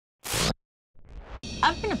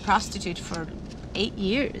I've been a prostitute for 8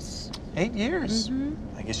 years. 8 years?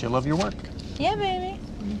 Mm-hmm. I guess you love your work. Yeah, baby.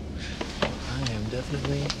 I am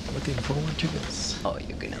definitely looking forward to this. Oh,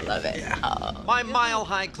 you're gonna love it. Yeah. Oh. My Mile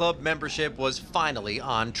High Club membership was finally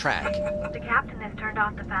on track. The captain has turned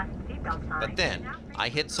off the fasten seatbelt sign. But then, I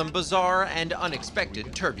hit some bizarre and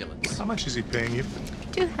unexpected turbulence. How much is he paying you?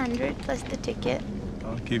 200 plus the ticket.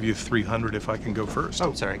 I'll give you 300 if I can go first.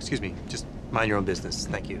 Oh, sorry, excuse me. Just mind your own business.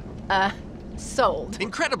 Thank you. Sold.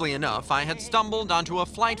 Incredibly enough, I had stumbled onto a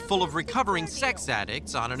flight full of recovering sex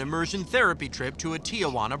addicts on an immersion therapy trip to a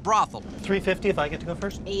Tijuana brothel. 350 if I get to go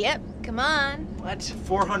first? Yep, come on. What?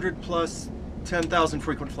 400 plus 10,000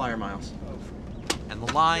 frequent flyer miles. And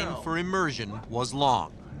the line for immersion was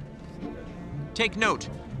long. Take note,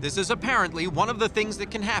 this is apparently one of the things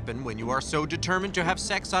that can happen when you are so determined to have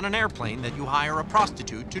sex on an airplane that you hire a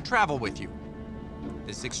prostitute to travel with you.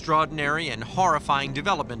 This extraordinary and horrifying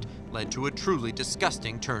development led to a truly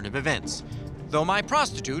disgusting turn of events. Though my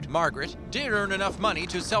prostitute, Margaret, did earn enough money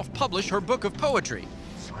to self-publish her book of poetry.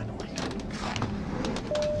 Finally.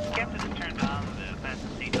 Captain has turned on the fasten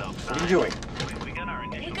seatbelt sign. What are you doing? We got our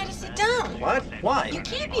initial You gotta sit down. What? Why? You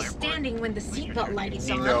can't be standing when the seatbelt light is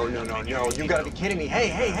on. No. You gotta be kidding me.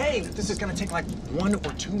 Hey. This is gonna take like 1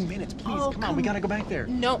 or 2 minutes. Please, Oh, come on. We gotta go back there.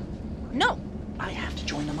 No. I have to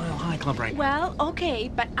join the Mile High Club right now. Well, okay,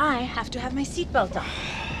 but I have to have my seatbelt on.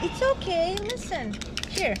 It's okay, listen.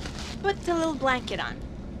 Here, put the little blanket on.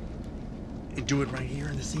 And do it right here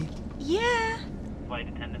in the seat? Yeah. Flight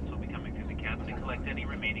attendants will be coming through the cabin to collect any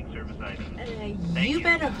remaining service items. You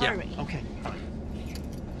better hurry. Yeah, okay.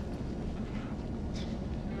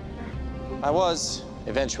 I was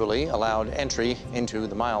eventually allowed entry into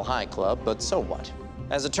the Mile High Club, but so what?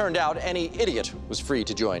 As it turned out, any idiot was free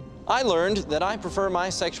to join. I learned that I prefer my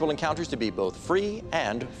sexual encounters to be both free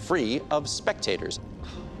and free of spectators.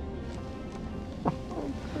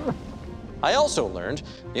 I also learned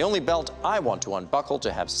the only belt I want to unbuckle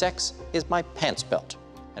to have sex is my pants belt,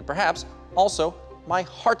 and perhaps also my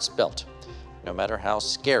heart's belt, no matter how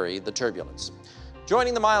scary the turbulence.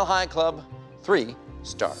 Joining the Mile High Club, 3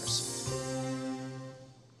 stars.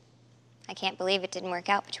 I can't believe it didn't work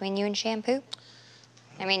out between you and Shampoo.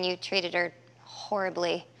 I mean, you treated her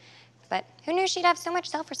horribly, but who knew she'd have so much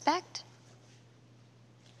self-respect?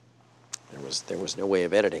 There was no way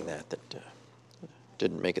of editing that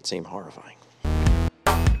didn't make it seem horrifying.